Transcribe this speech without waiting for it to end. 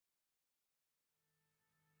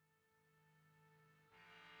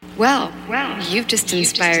Well, you've just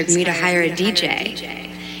inspired me to hire a DJ.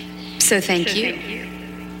 So thank you.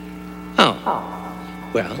 Oh,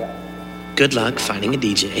 well, good luck finding a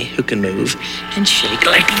DJ who can move and shake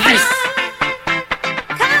like this.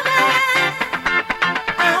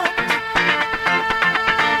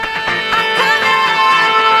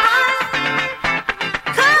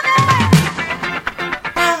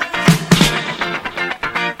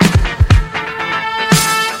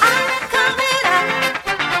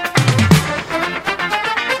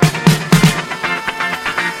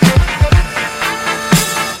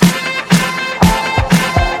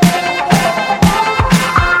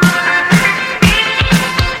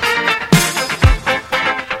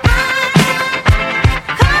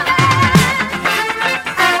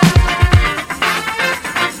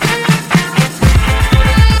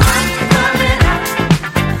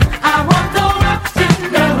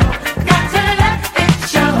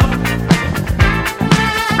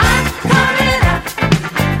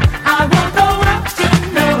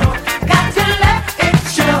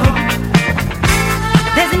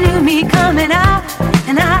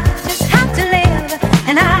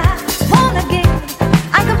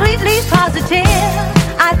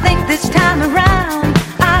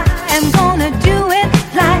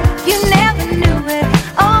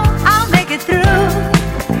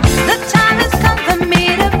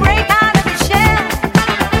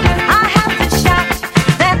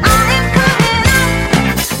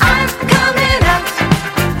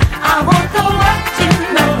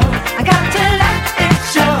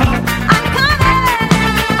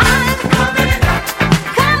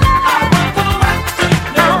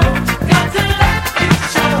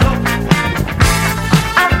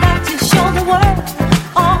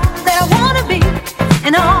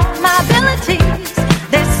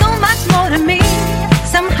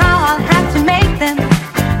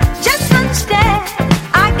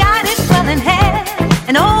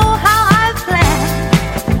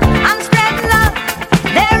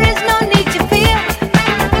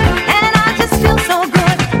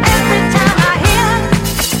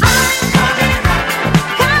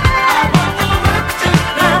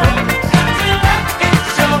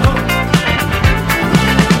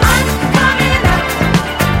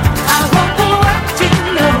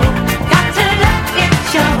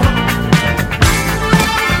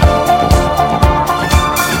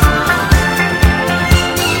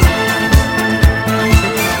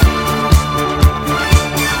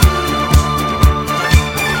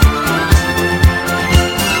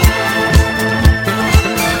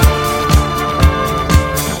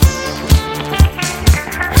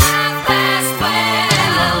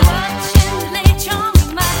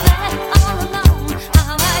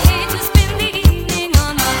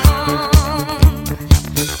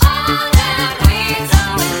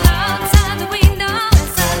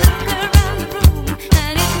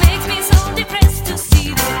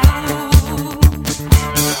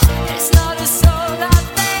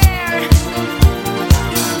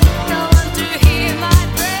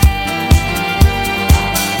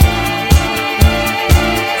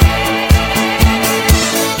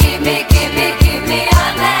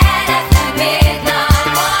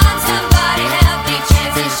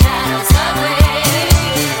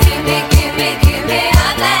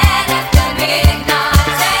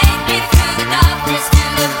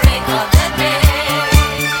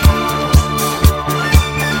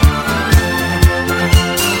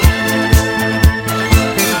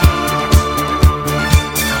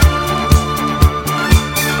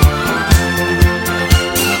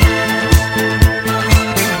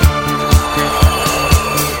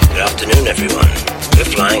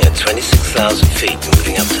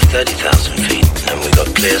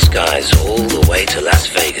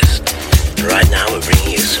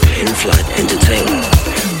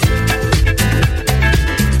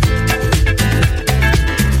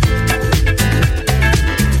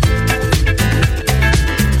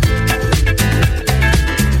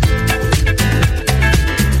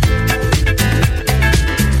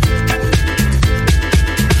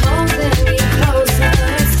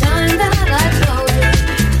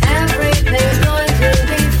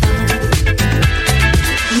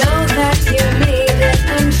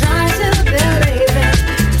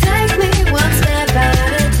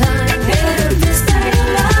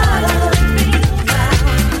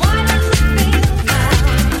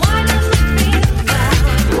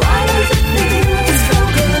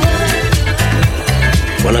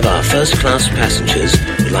 First-class passengers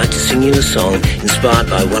would like to sing you a song inspired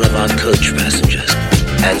by one of our coach passengers.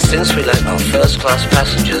 And since we let our first-class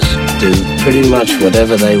passengers do pretty much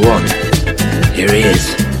whatever they want, here he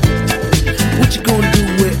is. What you gonna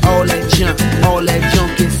do with all that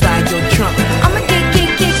junk inside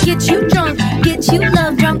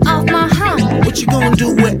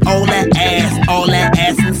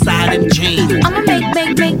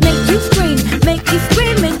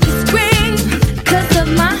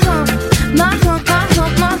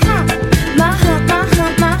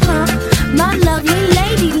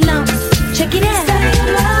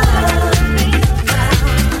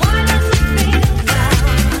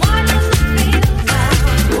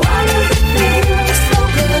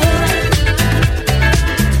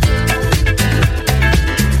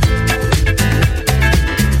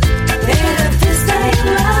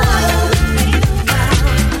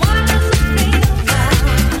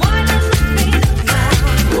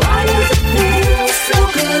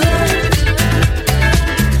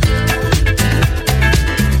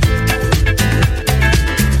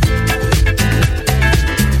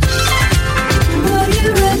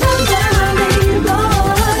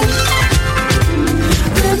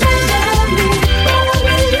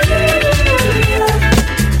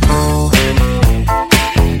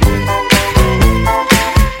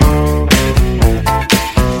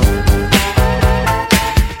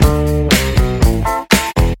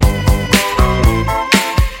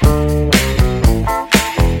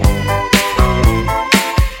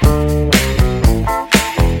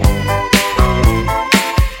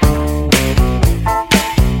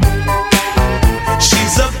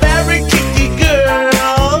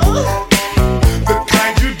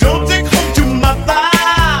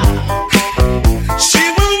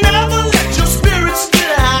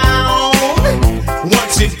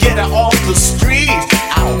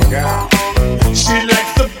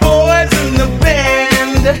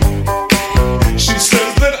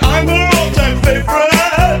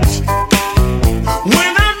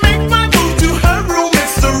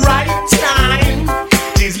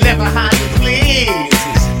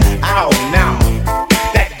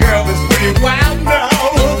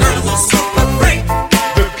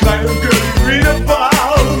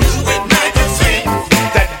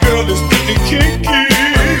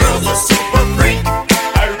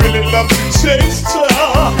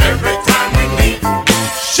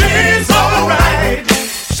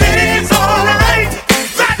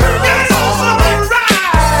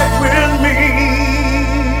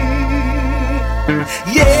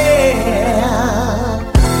Yeah.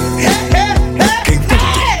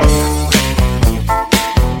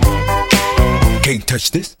 Can't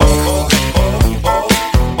touch this.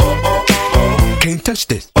 Can't touch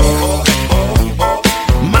this.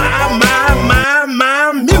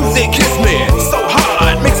 My music hits me so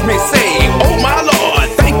hard, makes me say, oh my Lord,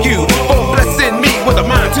 thank you for blessing me with a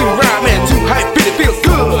mind to rhyme and to hype. It feels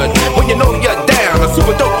good when you know you're down. A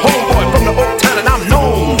super dope homeboy from the old town, and I'm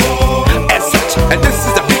known as such. And this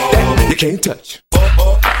is a beat that you can't touch.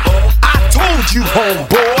 I told you,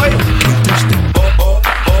 homeboy, can't touch this.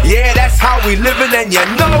 Yeah, that's how we living, and you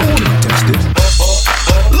know. Can't touch this.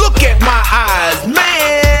 Look at my eyes,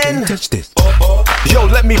 man. Can't touch this. Yo,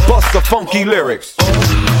 let me bust the funky lyrics.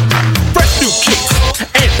 Fresh new kicks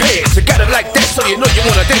and pants. You got it like that, so you know you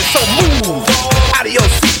wanna dance. So move out of your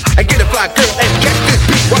seat and get a fly girl and catch this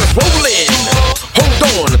beat while it's rolling.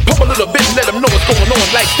 Hold on, pump a little bit and let them know what's going on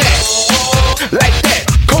like that. Like that.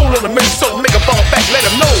 Cold on the minute, so make a fall back. Let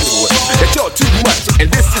them know that you're too much. And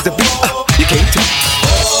this is a beat you can't touch.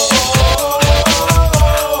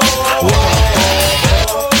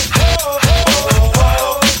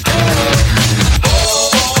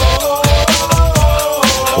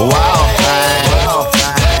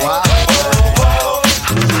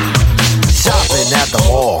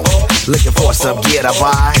 Looking for some gear to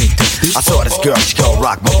buy. I saw this girl, she gon'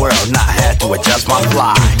 rock my world, and I had to adjust my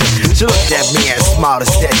fly. She looked at me and smiled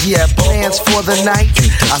and said, you have plans for the night?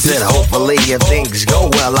 I said, hopefully if things go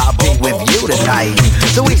well, I'll be with you tonight.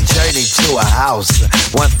 So we journeyed to a house,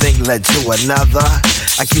 one thing led to another.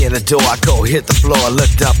 I get the door, I go hit the floor,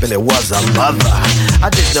 looked up and it was a mother.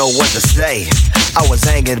 I didn't know what to say, I was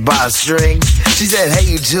hanging by a string. She said, hey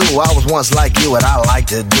you too, I was once like you and I like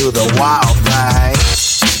to do the wild thing.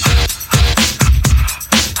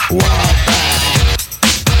 Wild thing.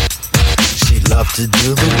 She loved to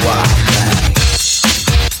do the wild thing.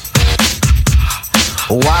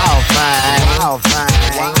 Wild thing. Wild thing.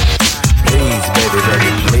 Please, baby,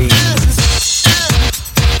 baby, please.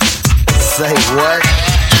 Say what?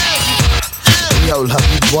 Yo, love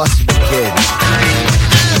you, bust spaghetti.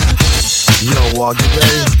 Yo, walk, you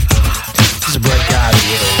ready? Just break out of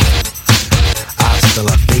here. Hasta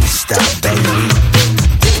la vista, baby.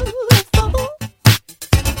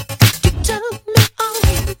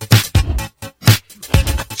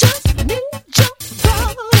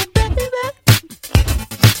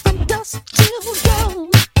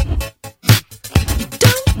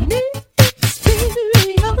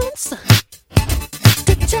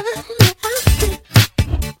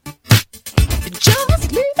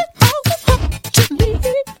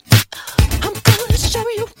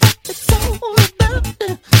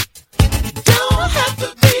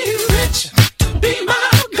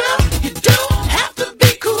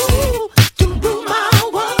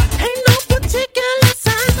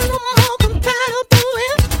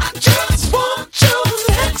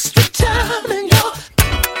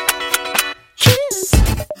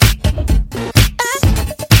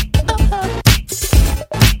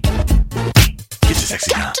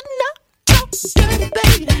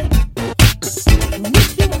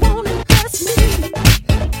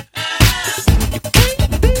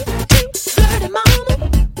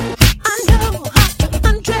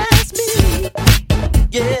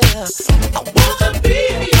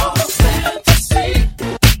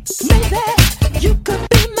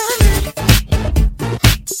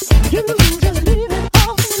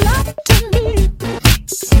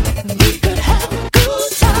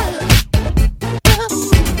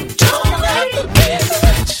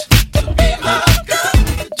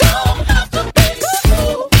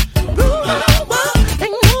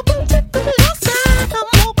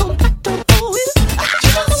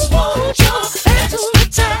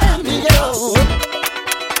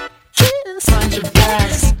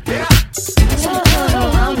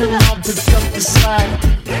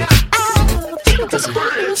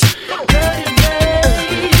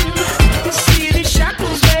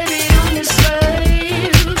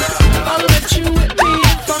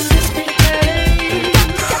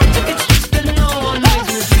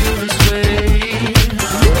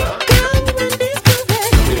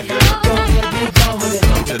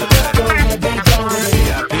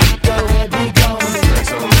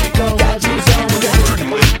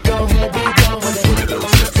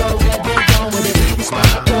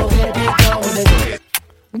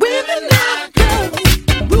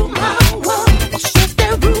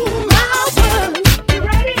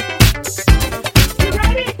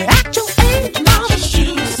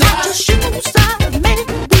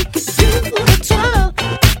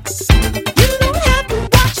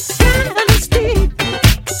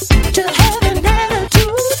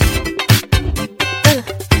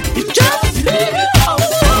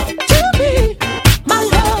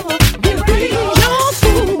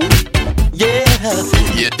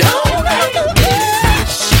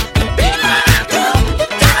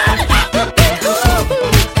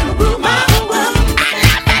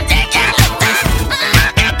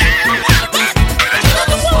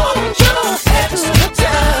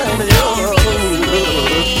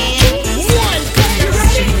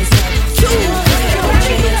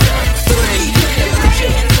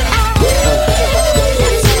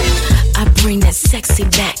 sexy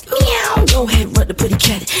back. Meow. Go ahead, rub the pretty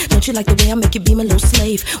cat. Don't you like the way I make you be my little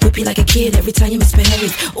slave? Whip you like a kid every time you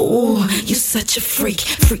misbehave. Ooh, you such a freak.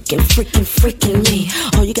 Freaking me.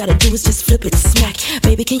 All you gotta do is just flip it, smack.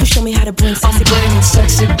 Baby, can you show me how to bring sexy back? Bring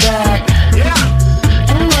sexy back.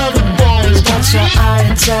 Yeah. And all the boys want your eye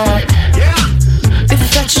attack. Yeah. If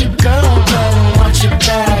that's your girl, better watch your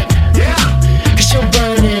back. Yeah. Cause you'll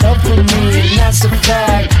burn it up with me, and that's a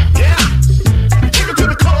fact. Yeah. Take it to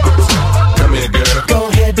the chorus. Come here, girl. Go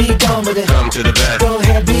ahead, be gone with it. Come to the back. Go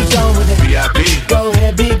ahead, be gone with it. VIP. Go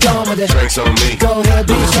ahead, be gone with it. Drinks on me. Go ahead,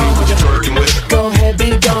 be gone with it. Twerking with it. Go ahead,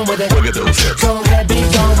 be gone with it. Look at those hips. Go ahead, be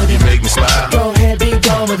gone with You it. make me smile. Go ahead, be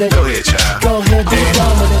gone with it. Go ahead, child. Go ahead, be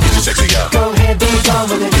gone with it. Get your sexy out. Go ahead, be gone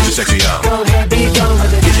with it. Get your sexy out. Go ahead, be gone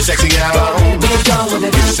with it. Get your sexy out. Go ahead, be gone with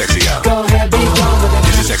it. Get your sexy out. Go ahead, be gone with it.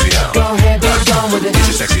 Get your sexy out. Go ahead, be gone with it. Get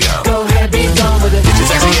your sexy out. Go ahead, be gone with it. Get your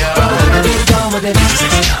sexy out. Go ahead, be gone with it. Get your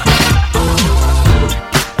sexy out.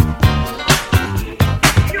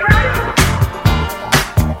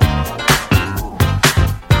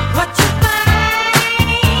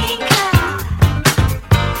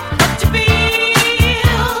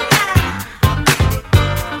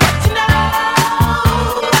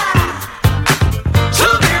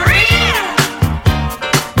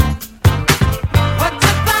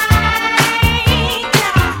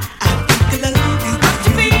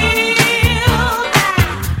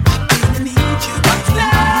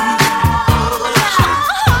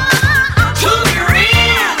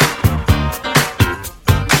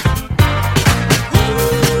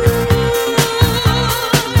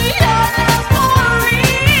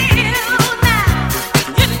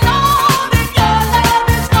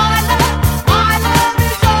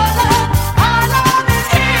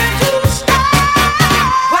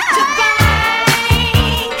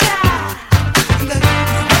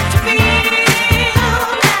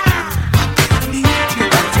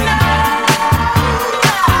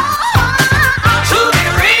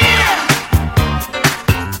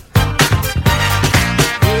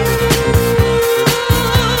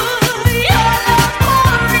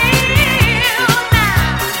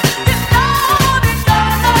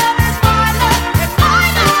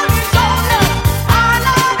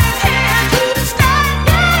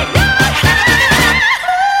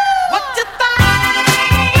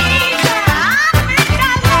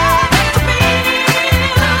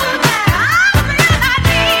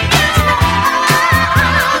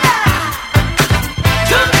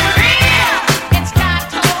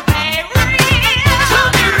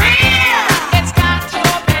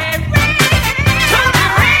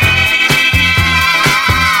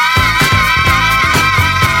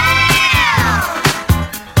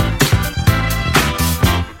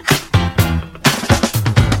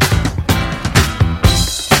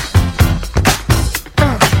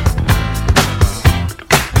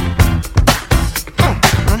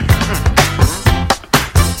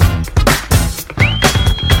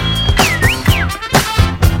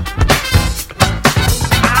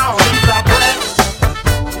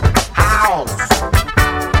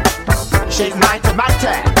 She's mighty,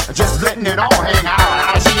 just letting it all hang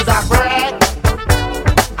out. She's a great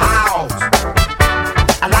house.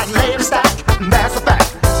 I like lady stack, that's a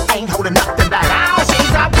fact. Ain't holding nothing back. Oh, she's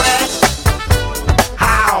a great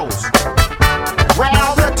house.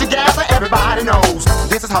 Well, put together, everybody knows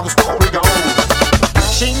this is how the story goes.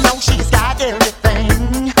 She knows she's got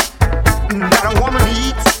everything that a woman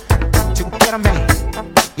needs to get a man.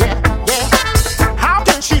 Yeah, yeah. How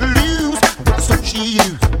can she lose with the suit she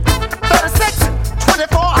used? 36,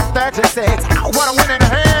 24, 36. What a winning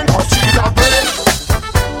hand. Oh, she's a great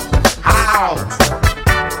house.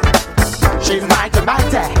 She's mighty,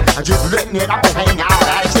 just letting it all hang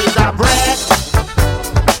out. She's a great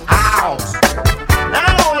house. Now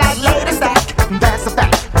I don't like lady stack, that's a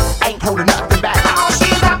fact. Ain't holding nothing back. Oh,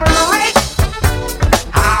 she's a great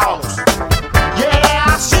house.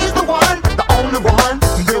 Yeah, she's the one, the only one,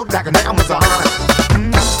 built like an Amazon.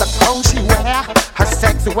 The clothes she wear, her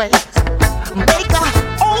sexy ways, make a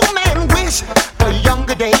old man wish for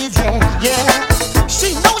younger days. Yeah, yeah.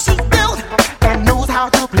 She knows she's built and knows how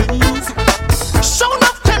to please. Show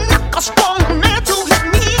enough to knock a strong man to his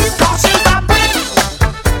knees. 'Cause she's a brick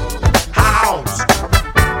house.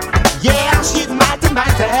 Yeah, she's mighty,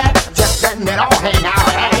 just letting it all hang out.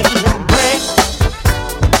 Hey, brick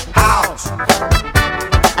house.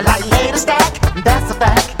 I like lady stack, that's a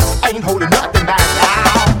fact. Ain't holding nothing back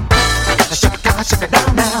now. Shake it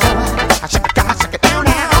down now. Shake it down now. Shake it down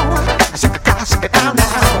now. Shake it down now.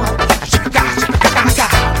 Shake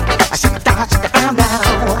it down now.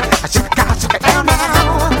 Shake it down now.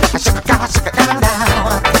 Shake it down now.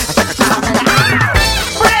 Shake it down now.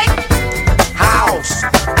 Break house.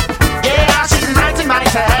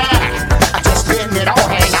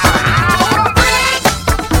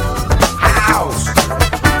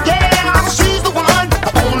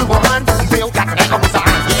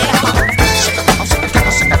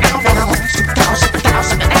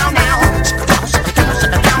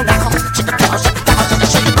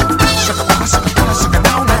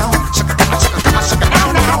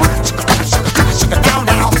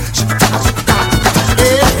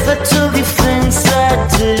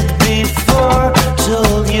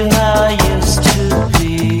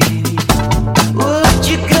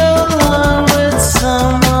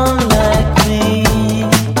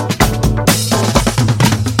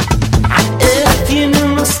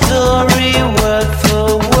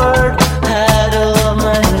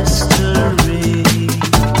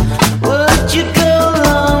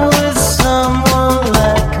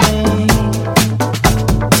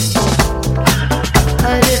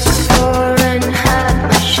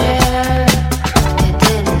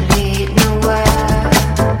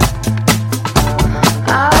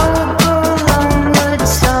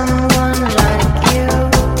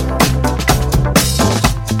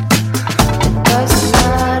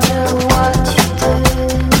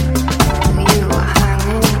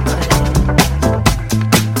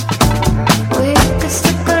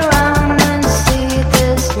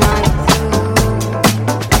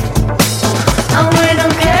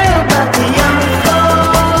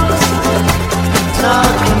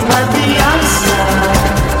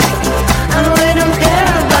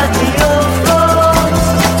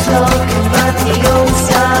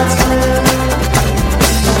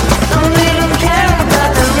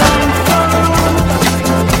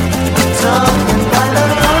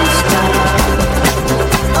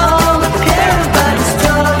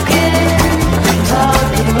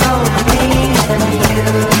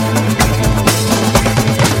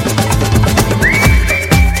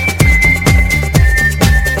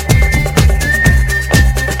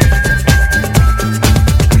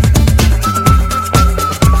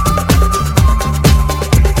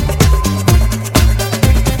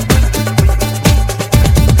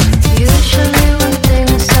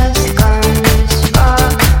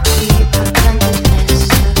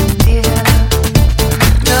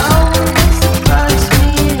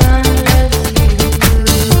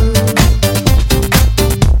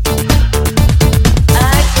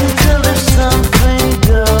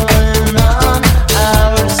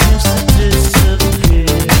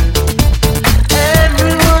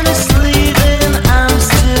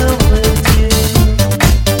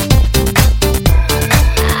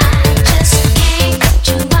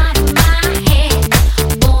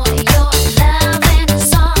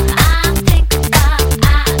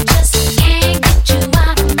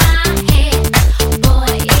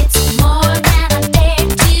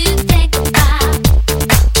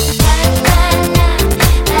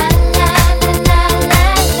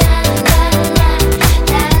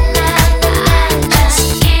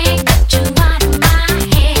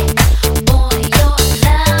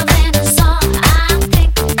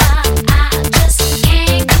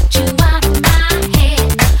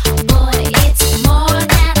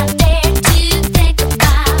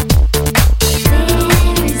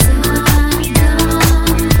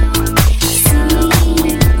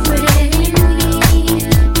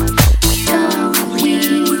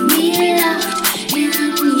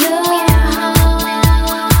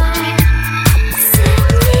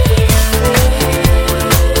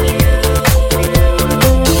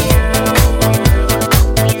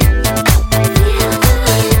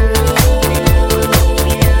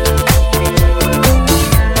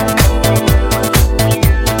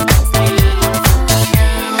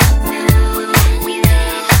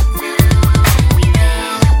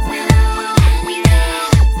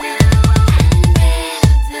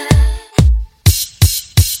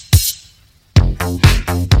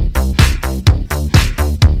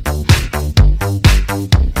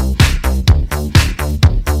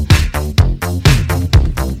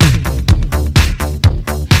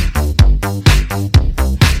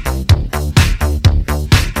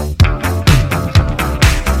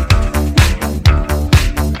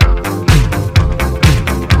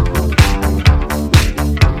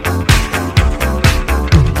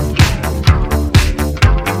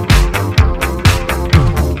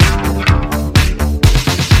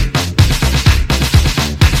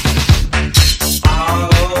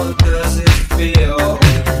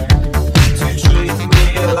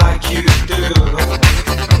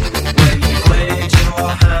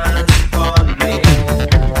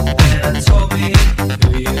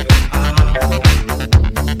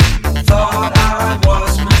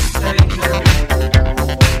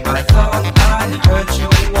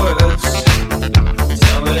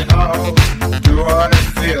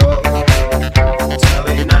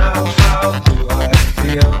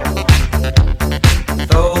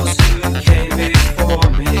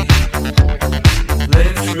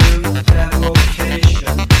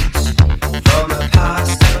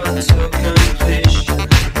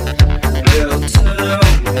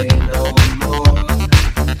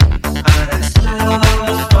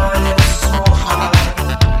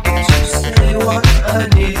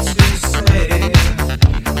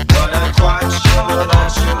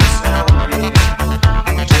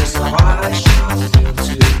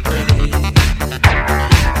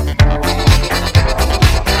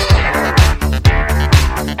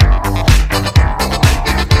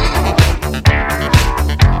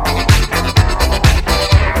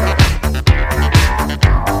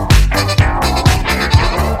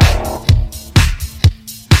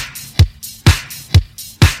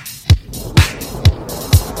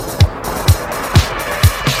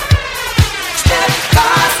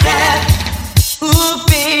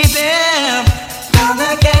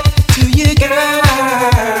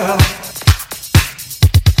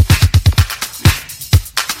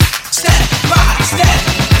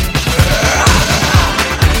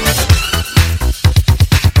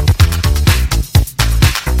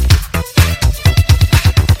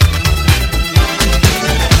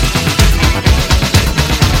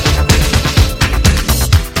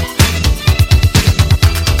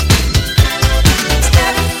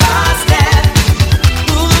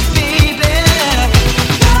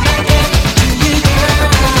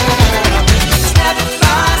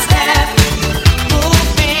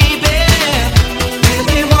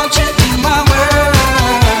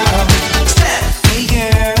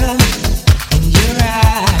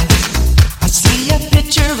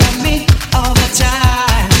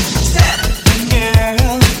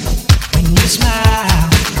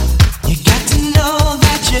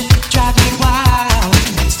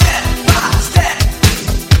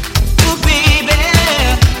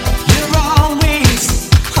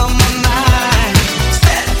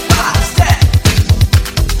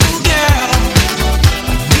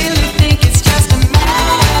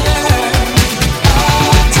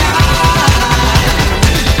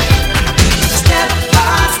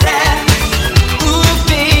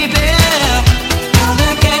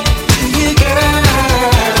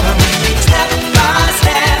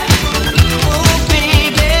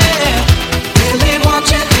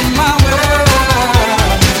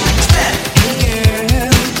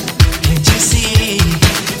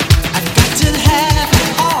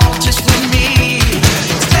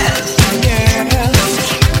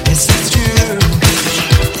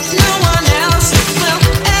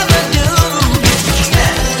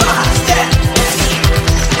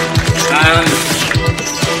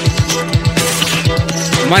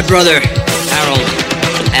 My brother, Harold,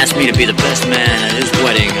 asked me to be the best man at his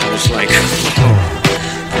wedding. I was like, of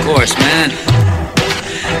course, man.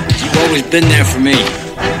 You've always been there for me.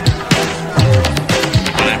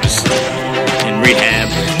 When I was in rehab,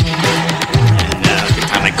 and the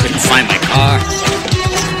time I couldn't find my car.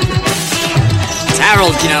 It's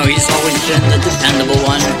Harold, you know, he's always been the dependable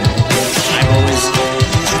one. I've always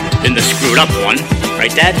been the screwed up one.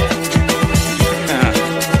 Right, Dad?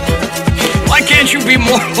 Why can't you be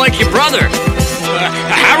more like your brother?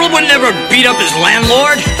 Harold would never beat up his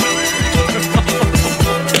landlord.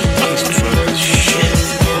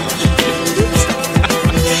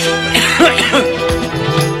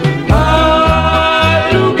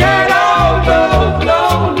 Look at all those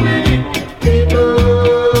lonely people.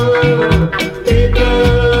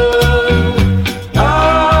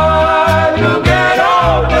 Look at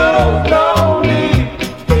all those lonely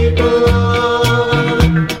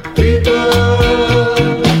people.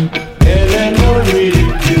 Eleanor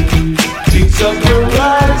Rigby picks up the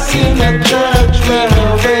rice in a church where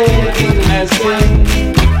her wedding has been.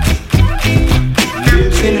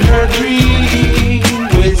 Lives in her dream,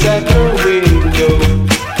 waits at her window,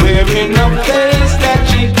 wearing a face that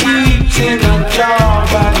she keeps in a jar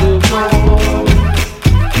by the door.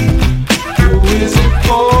 Who is it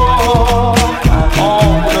for?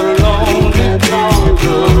 All the lonely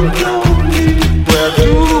people. Where do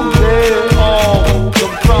they all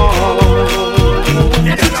come from?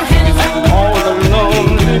 All the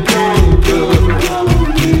lonely people.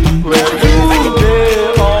 Where do they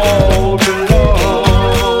all belong?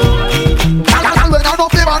 When I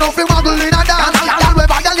don't feel muggle in a dance. Y'all we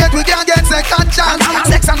violate, we can't get second chance.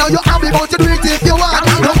 Sex I know you happy, but you do it if you want.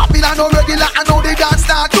 No happy, no regular, I know the dance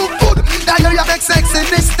start too good. Now you make sex in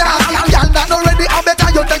this dance. Y'all that not ready, I better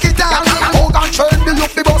you take it down. Oh, God, turn the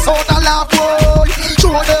youth, the boss out and laugh, boy.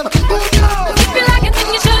 Show them, oh, no. If you like it, then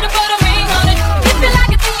you should've put a ring on it. If you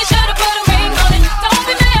like it, then you should've put a ring on it. Don't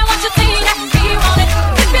be mad once you see that he want it.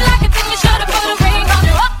 If you like it, then you should've put a ring on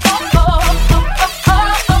it. If you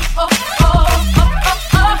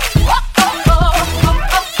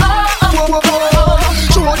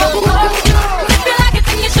like it,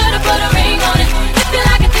 then you should've put a ring on it. If you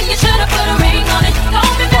like it, then you should've put a ring on it.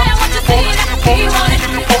 Don't be mad once you see that he want it.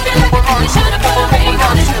 If you like it, then you should've put a ring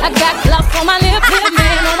on it. I got gloss on my lips,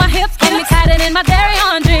 man on my hips, hold me tighter than my dairy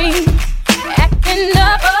on jeans. Acting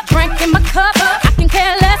up, drinking my cup, I can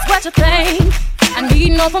care less what you think. I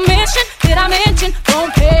need no permission, did I mention?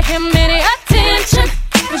 Don't pay him any attention.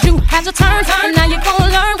 Cause you had your turn, and now you're gonna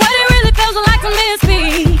learn what it really feels like to miss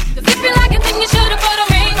me. Cause if you like it, then you should've put a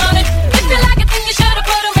ring on it. If you like it, then you should've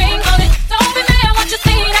put a ring on it. Don't be mad once you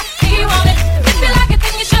see that he want it. If you like it,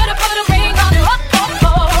 then you should've put a ring on it.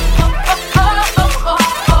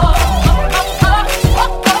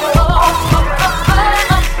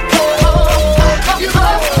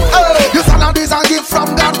 You sound this a gift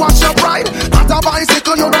from God, watch your pride. Not a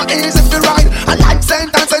bicycle, you know easy to ride. A life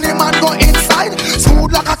sentence, any man go inside.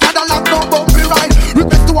 Smooth like a Cadillac, no bumpy ride.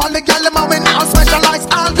 Respect to all the gal, them women all specialize.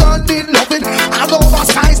 All girls need loving, all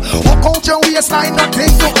oversized. Walk out your waistline,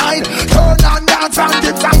 nothing to hide. Turn and dance and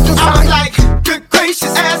give time to I side. was like, good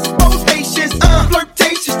gracious, ass bodacious,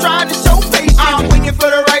 flirtatious, trying to show patience. I'm waiting for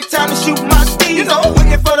the right time to shoot my steez. You know,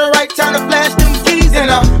 waiting for the right time to flash them keys.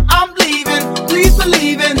 And I'm leaving, please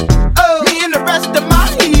believe in me and the rest of my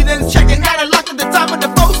heathens. Checking out a lock at the top of the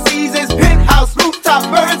Four Seasons. Penthouse, rooftop,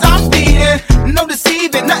 birds I'm feeding. No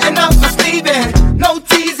deceiving, nothing up my sleeving. No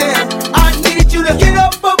teasing, I need you to get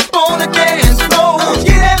up on the dance floor.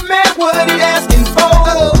 Get that man what he asking for.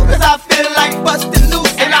 Cause I feel like busting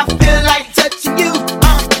loose and I feel like touching you.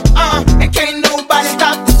 And can't nobody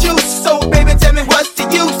stop the juice. So baby, tell me what's the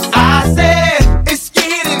use? I said it's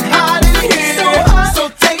getting hot in here, so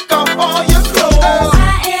take off all your clothes. I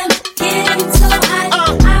am getting so hot,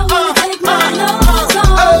 I wanna take my clothes off.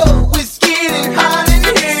 Oh, it's getting hot in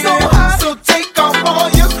here, so take off all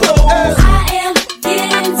your clothes. I am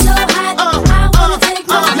getting so hot, I wanna take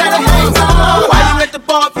my Let it hang. clothes off. Why you at the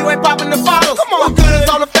bar if you ain't popping the bottles? Come on, what good is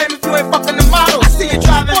all the fame if you ain't fucking the models? I see you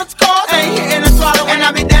driving sports cars, ain't hitting the throttle, and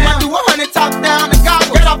I be damn. I do 100 top down and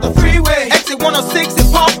gobble. Get off the freeway, exit 106 and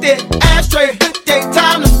parked it. Ashtray, good day,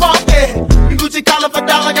 time to spark it. Gucci collar for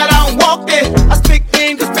dollar, got out and walked it. I speak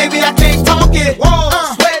English, baby, I can't talk it. Whoa,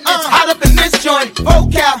 sweating, it's hot up in this joint.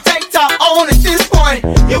 Vocab, tank top on at this point.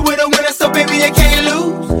 You're with a winner, so baby, you can't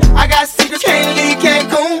lose. I got secrets, can't leave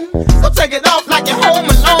Cancun. So take it off like you're home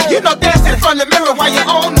alone. You know, dance in front of the mirror while you're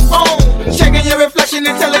on the phone. Checking your reflection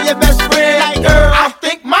and telling your best friend, like, girl, I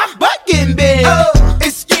think my butt getting big.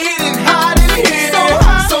 It's getting hot in here,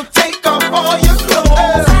 so take off all your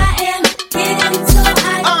clothes. I am getting so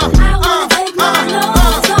hot, I wanna take my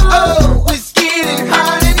clothes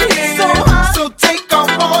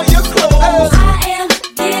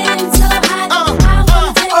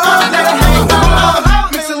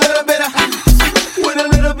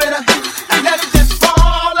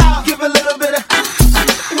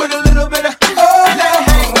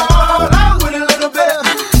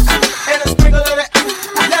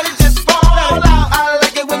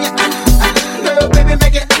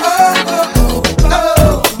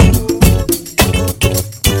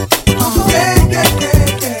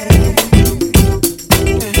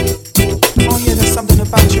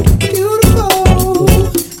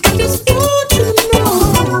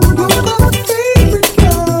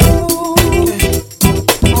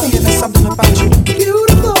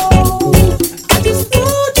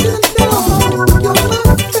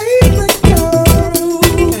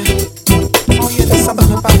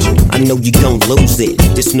lose it.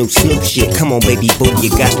 This new Snoop shit, come on baby boo, you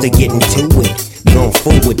got to get into it. Going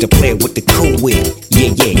forward to play with the cool wit.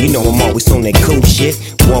 Yeah, you know I'm always on that cool shit.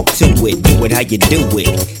 Walk to it, do it how you do it.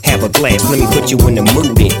 Have a glass, let me put you in the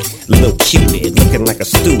mood. Little cutie, looking like a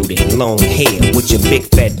student. Long hair with your big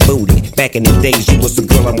fat booty. Back in the days, you was the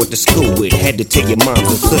girl I went to school with. Had to tell your mom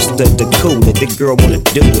and sister to cool it. The girl wanna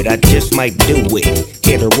do it, I just might do it.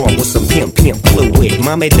 Get her off with some pimp fluid.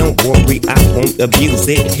 Mommy, don't worry, I won't abuse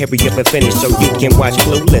it. Hurry up and finish so you can watch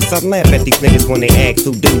Clueless. I laugh at these niggas when they ask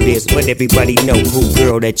who do this, but everybody know who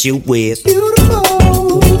girl that you is. Beautiful,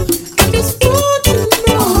 I just want you to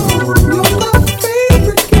know you're my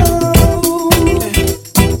favorite girl.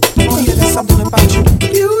 Oh yeah, there's something about you.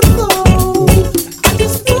 Beautiful, I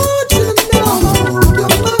just want you to know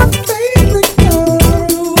you're my favorite girl.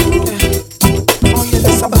 Oh yeah,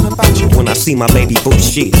 there's something about you. When I see my baby boo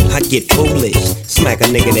shit, I get foolish. Smack a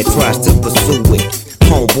nigga that tries to pursue it.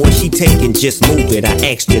 Homeboy, she taking, just move it. I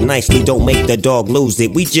asked you nicely, don't make the dog lose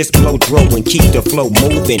it. We just blow throw and keep the flow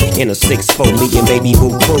moving. In a 6'4", me and baby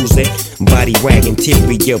boo cruising. Body wagging,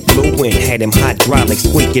 interior blueing. Had them hydraulics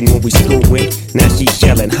squeaking when we screwing. Now she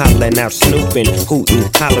yelling, hollering out, snooping, hooting,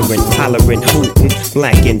 hollering, hooting.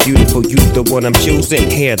 Black and beautiful, you the one I'm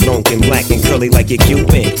choosing. Hair long and black and curly like a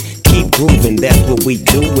Cuban. Keep grooving, that's what we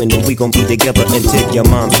doing, and we gon' be together until your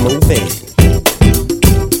mom's moving.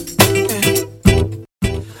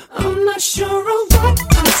 I'm not sure of what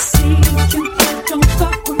I see. You don't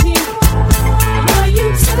fuck with me. Are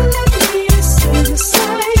you telling me to say the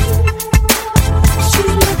same? She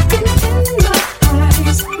looking in my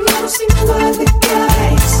eyes, never seen no other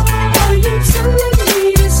guys. Are you telling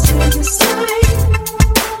me to say the same?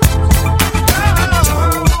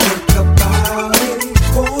 Don't think about it,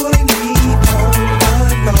 boy, leave her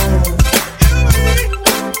alone.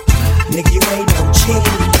 Nigga, you ain't no cheat.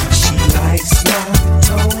 She likes my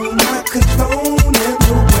tone, my cologne, and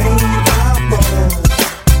the way I roll.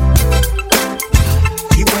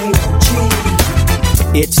 You ain't no cheat.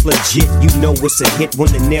 It's legit, you know it's a hit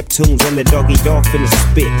when the Neptunes and the doggy dog finna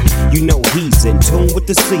spit. You know he's in tune with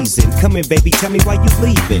the season. Come in, baby, tell me why you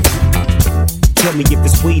leaving. Tell me if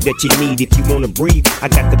it's weed that you need, if you wanna breathe. I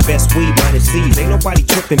got the best weed, minus C's. Ain't nobody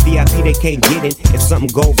tripping, VIP they can't get in. If something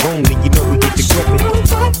go wrong, then you know we get to gripping.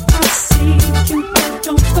 What I see, you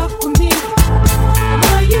don't fuck with me.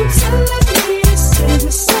 Are you telling me to say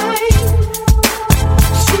the same?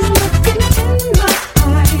 She looking in my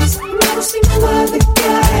eyes, never seen no other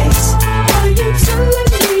guys. Are you telling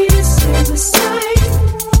me to say the same?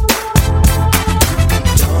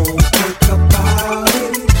 Don't think about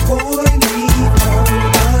it, boy, leave her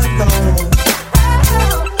alone.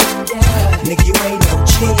 Nigga, you ain't no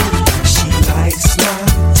chick. She likes my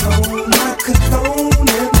tone, my cologne,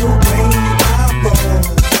 and the way I roll.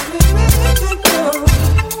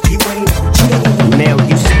 You ain't no chick. Now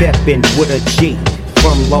you steppin' with a G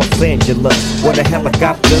from Los Angeles, where the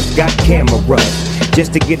helicopters got cameras.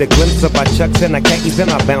 Just to get a glimpse of our chucks and our khakis and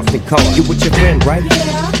our bouncing car. You with your friend, right?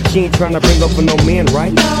 Yeah. She ain't tryna bring over no man,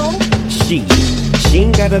 right? No. She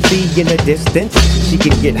ain't gotta be in the distance. She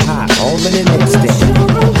can get high all in an I'm not instant. sure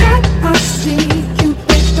of what I see, you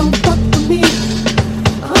don't fuck with me.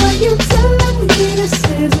 Are you telling me to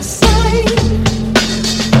say the same?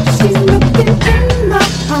 She's looking in my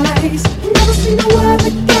eyes, never seen no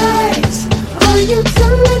other guys. Are you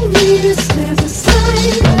telling me to say the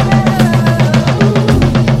same?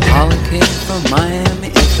 Holly came from Miami,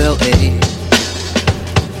 FLA.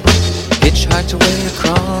 Hitchhiked away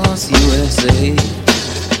across USA.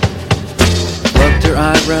 Plucked her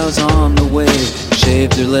eyebrows on the way.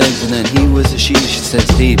 Shaved her legs and then he was a she. She says,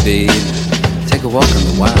 hey babe, take a walk on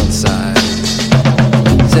the wild side.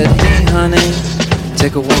 Said, hey honey,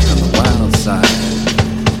 take a walk on the wild side.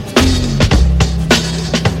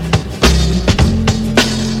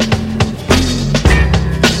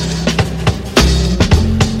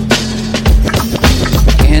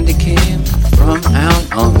 Candy came from out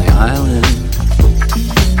on the island.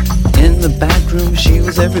 In the back room she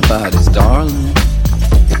was everybody's darling.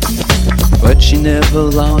 But she never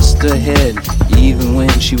lost her head. Even when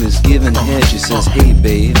she was given head, she says, hey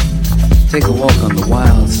babe, take a walk on the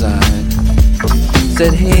wild side.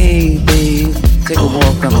 Said, hey babe, take a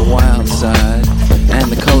walk on the wild side. And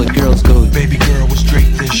the colored girls go, baby girl was straight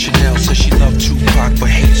this Chanel. Said she loved Tupac but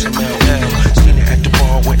hates some LL. Seen her at the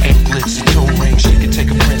bar with anklets and toe rings. She could take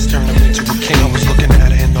a prince, turn him into a king. I was looking at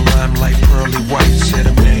her in the limelight, pearly white. Said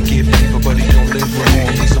a man get fever but he don't live right.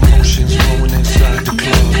 All these emotions flowing inside the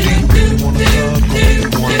club. Do you really wanna love or really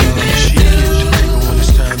want love? She gives you paper when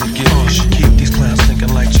it's time to give. She keep these clowns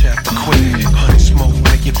thinking like chapter quick. Honey smoke,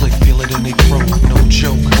 make your click feel it in their throat. No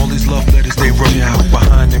joke, all these love letters they wrote out.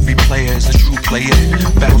 Behind every player is a true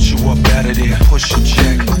bounce you up out of there. Push a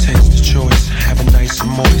check, taste the choice. Have a nice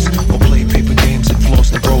and moist, or play paper games and floss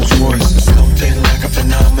the Rolls Royce. Something like a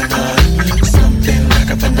phenomenon. Something like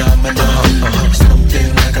a phenomenon.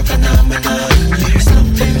 Something like a phenomenon.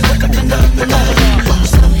 Something like a phenomenon.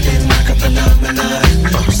 Something like a phenomenon.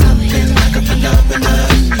 Something like a phenomenon.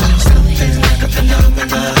 Something like a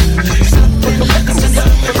phenomenon. Something like a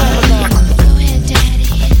phenomenon.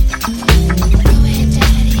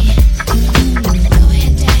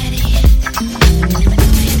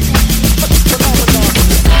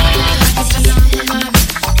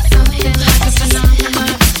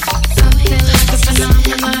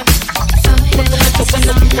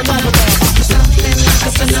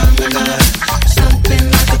 Phenomenon.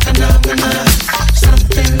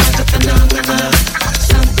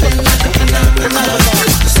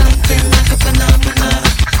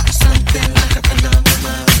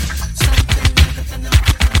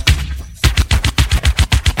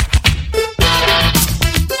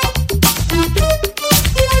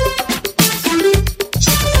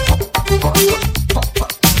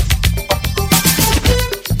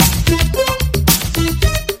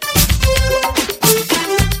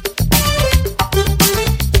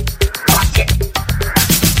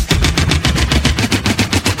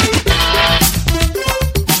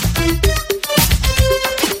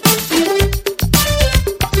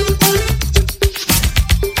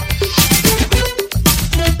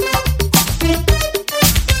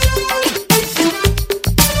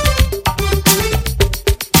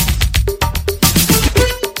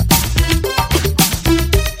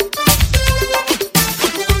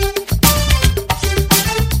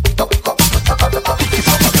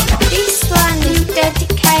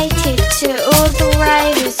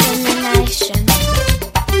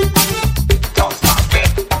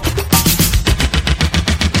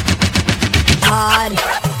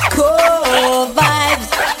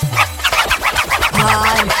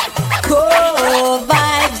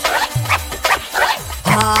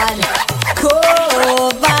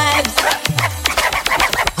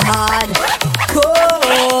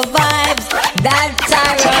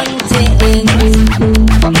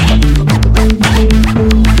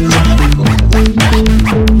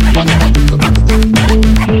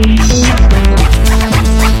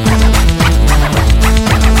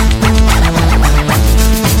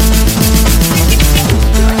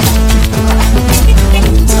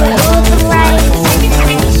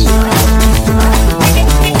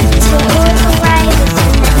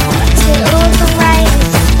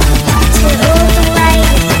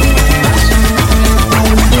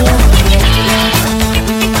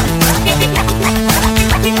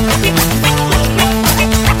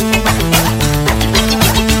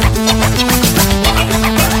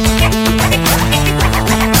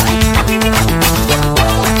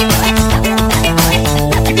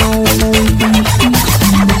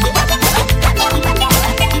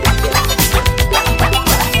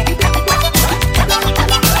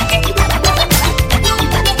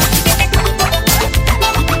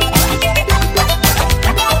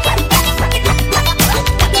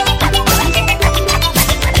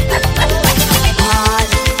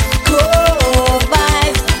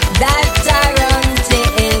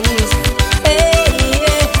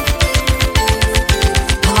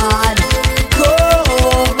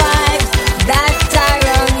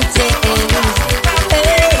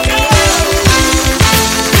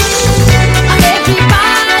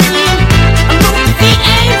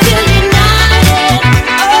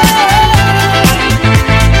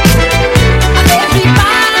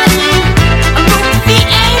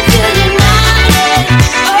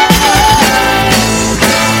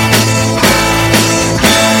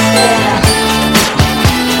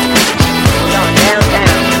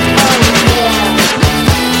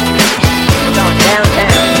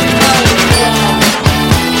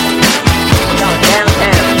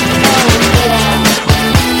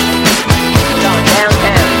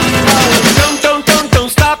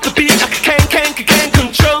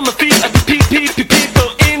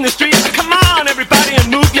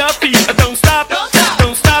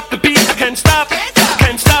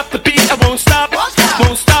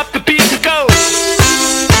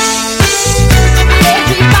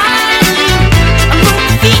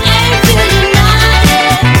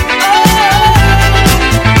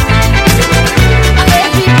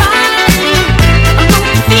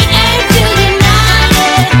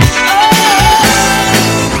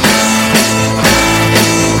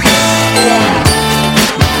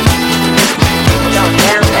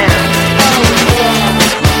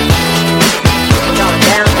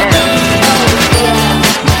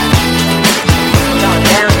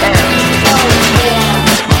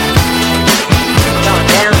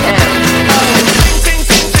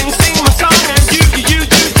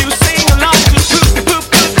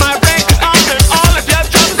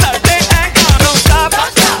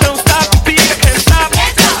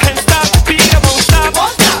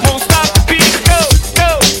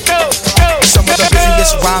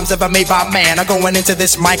 was ever made by man. I'm going into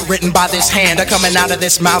this mic written by this hand. I'm coming out of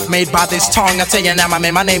this mouth made by this tongue. I tell you now, my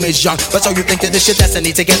man, my name is Young. But so you think that this your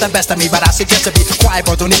destiny to get the best of me? But I suggest to be quiet,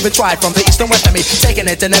 but don't even try it. From the east and west of me,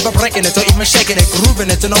 taking it and never breaking it, or even shaking it,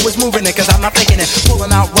 grooving it and always moving it, cause I'm not faking it.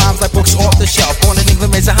 Pulling out rhymes like books off the shelf. Born in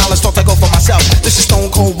England, raised in Holland, thought I go for myself. This is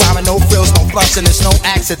stone cold rhyming, no frills, no fluffs, and there's no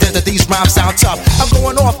accident that these rhymes sound tough. I'm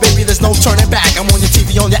going off, baby, there's no turning back. I'm on your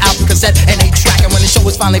TV, on your album cassette, and 8-track. And when the show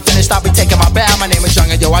is finally finished, I'll be taking my bow. My name is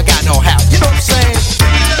Young, and yo, I got no how. You know what I'm saying?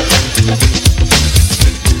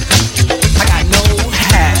 I got no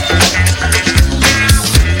how.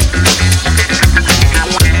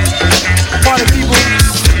 Party people,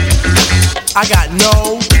 I got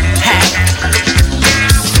no hat.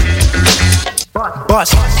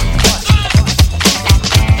 Bust.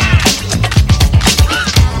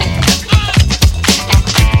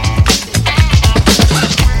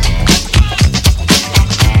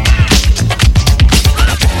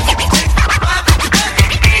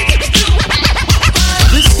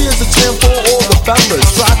 This here's a jam for all the fellas.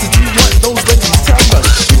 Try to do what those ladies tell us.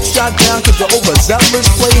 You shot down cause you're overzealous.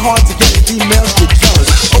 Play hard to get females get jealous.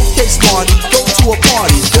 Okay, smarty, go to a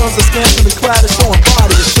party. Girls are scantily clad and showing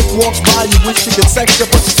body. A chick walks by, you wish you could sex her,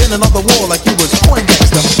 but she's in another wall like you was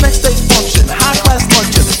Poindexter. Next day's function, high class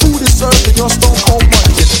luncheon. Food is served and you're stone cold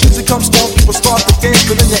munching. Music comes on, people start to dance,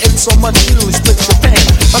 but then you ate so much you nearly split your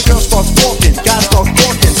pants. My girl starts walking, guy starts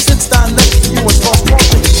walking, sits down next to you and starts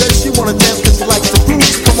walking. Says she wanna dance cause she likes to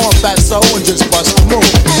cruise. Come on, fat soul, and just bust the move.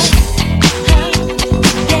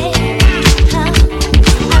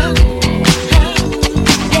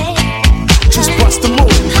 Just bust the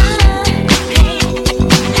move.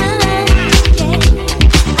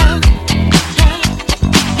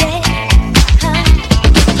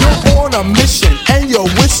 You're on a mission and you're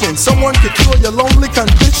wishing someone could cure your lonely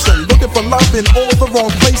condition. Looking for love in all the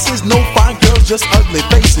wrong places. No fine girls, just ugly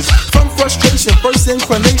faces. From frustration, first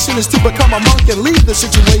inclination is to become a monk and leave the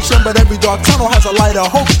situation. But every dark tunnel has a light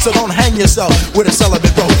of hope, so don't hang yourself with a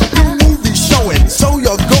celibate rope. New movie showing, so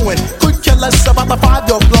you're going. Could care less about the vibe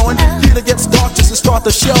you're blowing. Theater gets dark just to start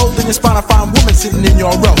the show. Then you spot a fine woman sitting in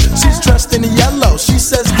your row. She's dressed in yellow, she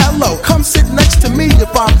says hello. Come sit next to me, you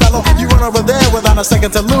fine fellow. You run over there without a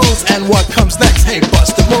second to lose. And what comes next? Hey,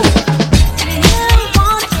 bust the move.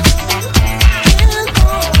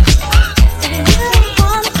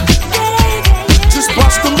 Just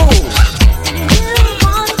bust the move.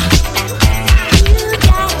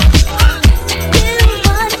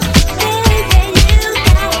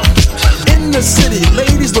 In the city,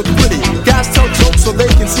 ladies look pretty. Guys tell jokes so they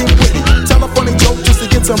can seem witty. Tell a funny joke just to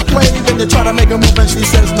get some play. Then you try to make a move and she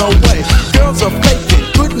says no way. Girls are faking,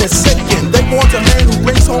 goodness saking. They want a man who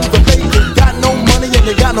brings home the bacon. Got no money and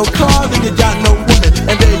you got no car, then you got no woman.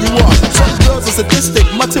 And there you are. Some girls are sadistic,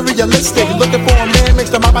 materialistic. Looking for a man makes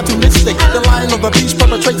them opportunistic. The lion on the beach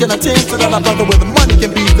perpetrating a team so that a brother with money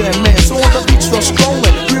can be their man. So on the beach you're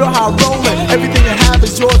strolling, real high rolling. Everything you have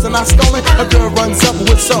is yours and not stolen. A girl runs up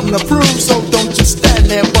with something to prove, so don't just stand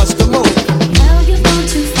there and bust the move. Now you've gone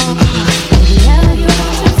too far. Now you've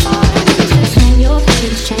gone too far. Just when your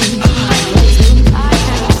feelings change. I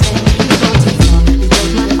cannot say you've gone too far. You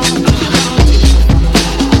broke my heart.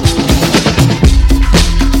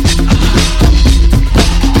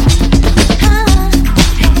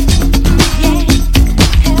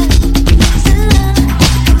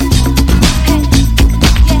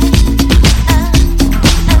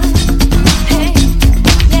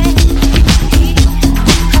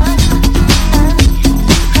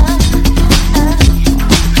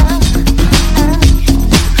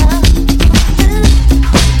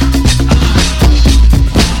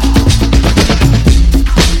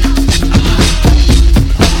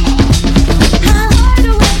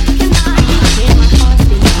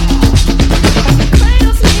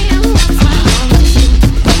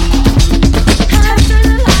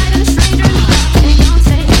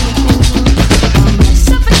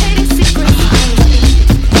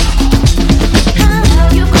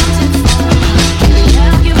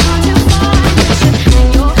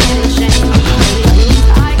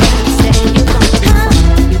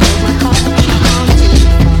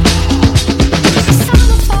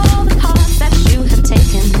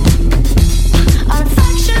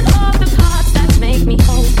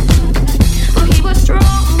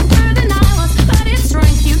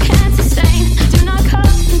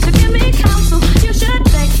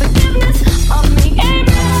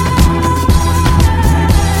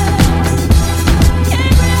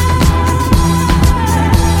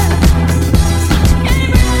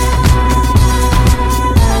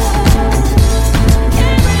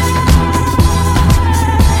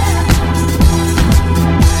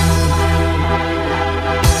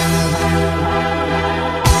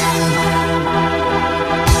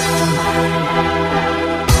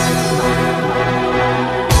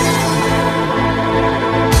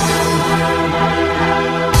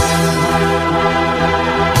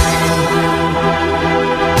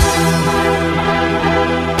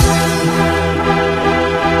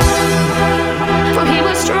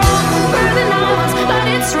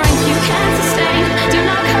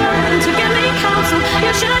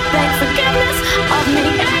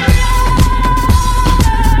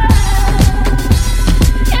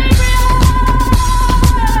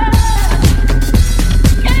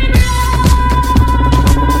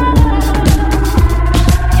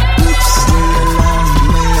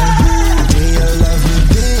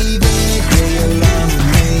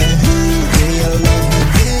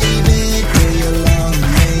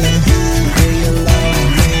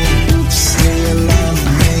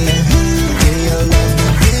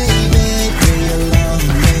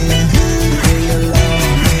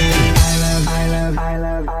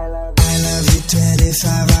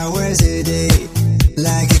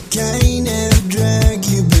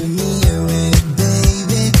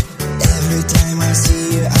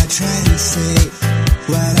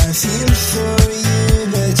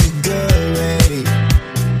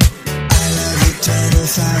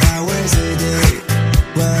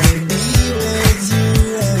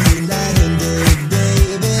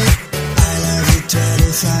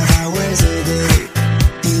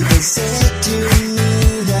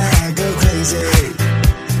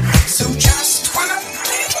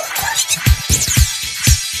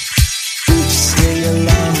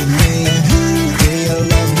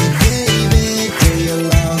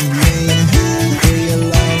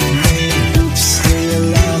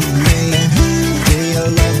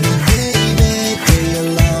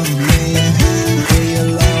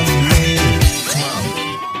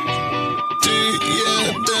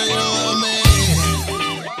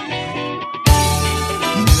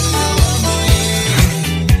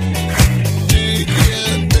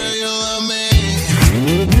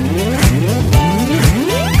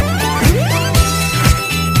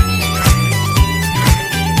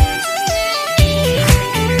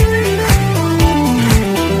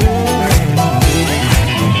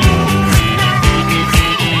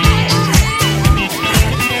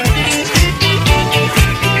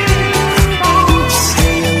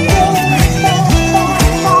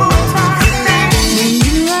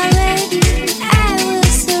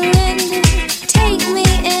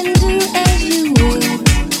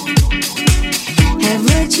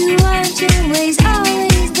 to watch your ways,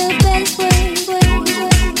 always the best way.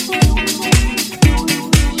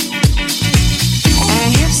 I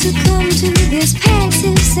have succumbed to this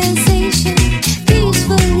passive sensation,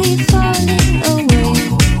 peacefully falling away.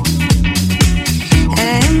 I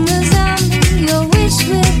am the zombie, your wish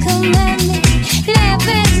will command me. Laugh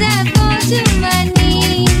as I fall to my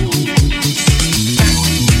knees.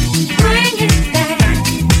 Bring it back,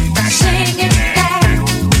 sing it back.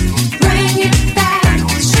 Bring it back,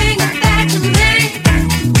 sing it back to me.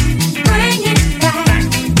 Bring it back,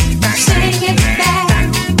 sing it back.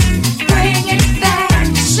 Bring it back,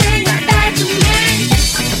 sing it back to me.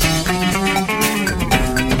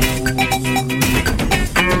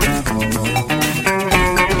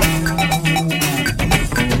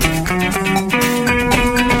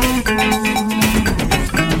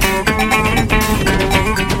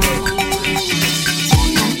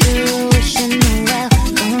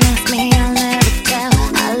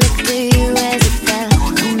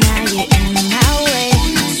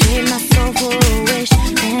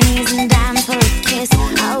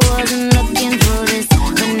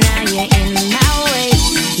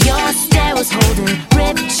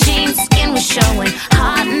 Showing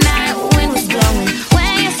hot night, wind was blowing.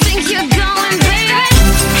 Where you think you're going, baby?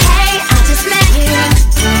 Hey, I just met you,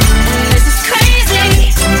 and this is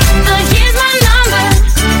crazy. But here's my number,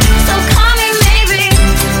 so call me maybe.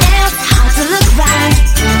 It's hard to look right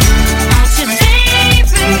at your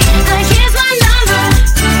baby. But here's my number,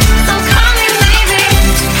 so call me maybe.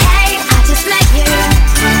 Hey, I just met you,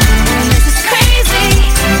 and this is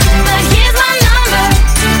crazy. But here's my number,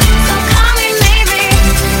 so call me maybe.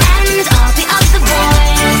 And all the other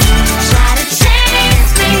boys try to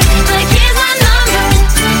chase me, but here's my number,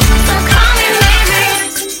 so call me maybe.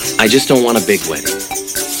 I just don't want a big wedding.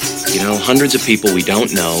 You know, hundreds of people we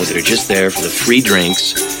don't know that are just there for the free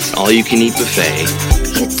drinks, all-you-can-eat buffet.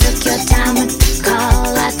 You took your time with the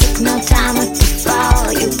call, I took no time with the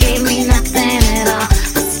fall. You gave me nothing at all,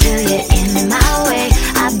 but still you're in my way.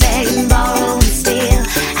 I beg and borrow and steal,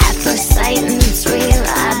 at first sight and it's real.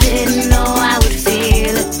 I didn't know I would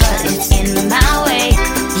feel it, but it's in my way.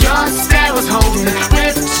 Your stare was holding,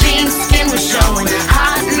 ripped jeans, skin was showing.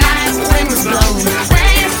 Hot night, wind was blowing.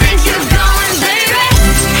 Where you think you're going, baby?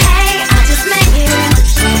 Hey, I just met you,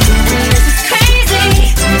 and this is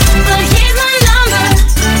crazy. But here's my number,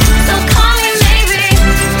 so call me maybe.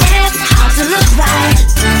 It's hard to look right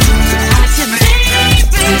at your baby,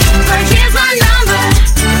 but here's my number,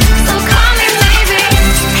 so call me maybe.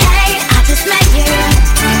 Hey, I just met you,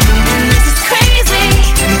 and this is crazy.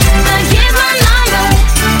 But here's my number,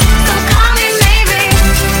 so call me maybe.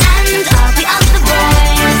 And all the other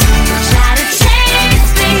boys try to chase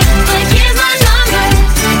me, but here's my number,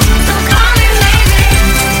 so call me maybe.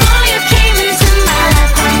 Before you came into my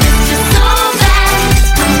life, I missed you so bad.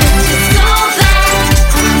 I missed you so bad.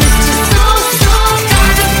 I missed you so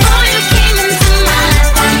bad. Before you came into my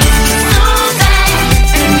life, I missed you so bad.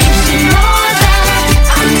 And you should know that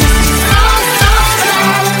I missed you so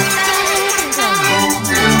bad.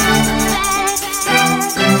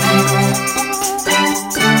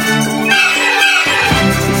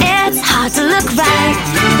 It's hard to look right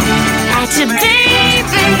at your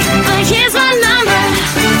baby, but here's my number,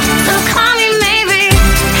 so call me maybe.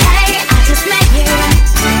 Hey, I just met you,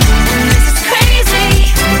 and this is crazy,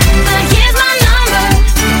 but here's my number,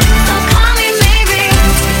 so call me maybe.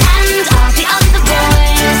 And all the other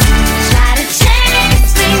boys try to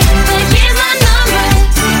chase me, but here's my number,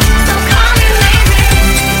 so call me maybe.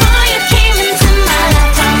 Before you came into my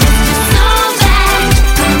life, I missed you so bad.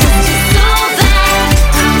 I missed you so bad.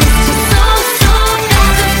 I missed you so bad.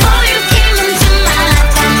 Before you came into my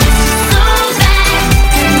life, I missed you so bad.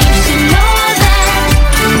 And you should know that,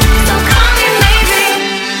 so call me maybe.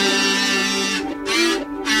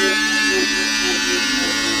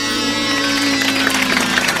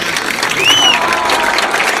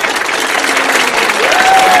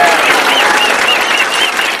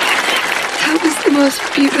 That was the most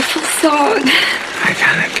beautiful song. I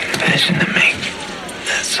got a confession to make.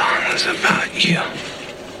 That song was about you.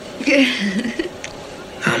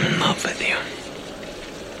 I'm in love with you.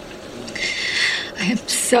 I am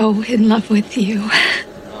so in love with you.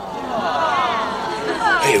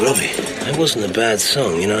 Hey, Robbie, that wasn't a bad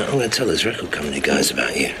song. You know, I'm going to tell those record company guys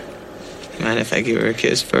about you. Mind if I give her a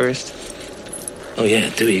kiss first? Oh, yeah,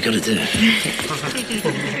 do what you got to do.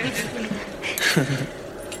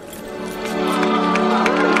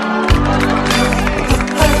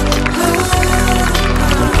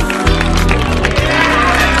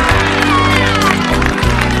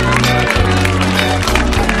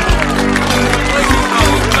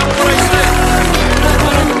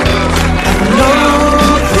 I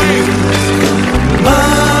know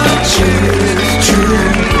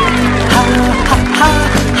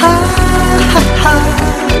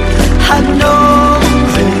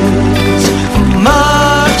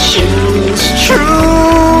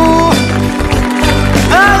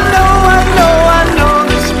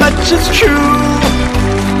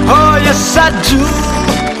do,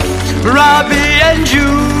 Robbie and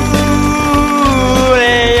Julia.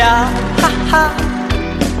 Ha ha.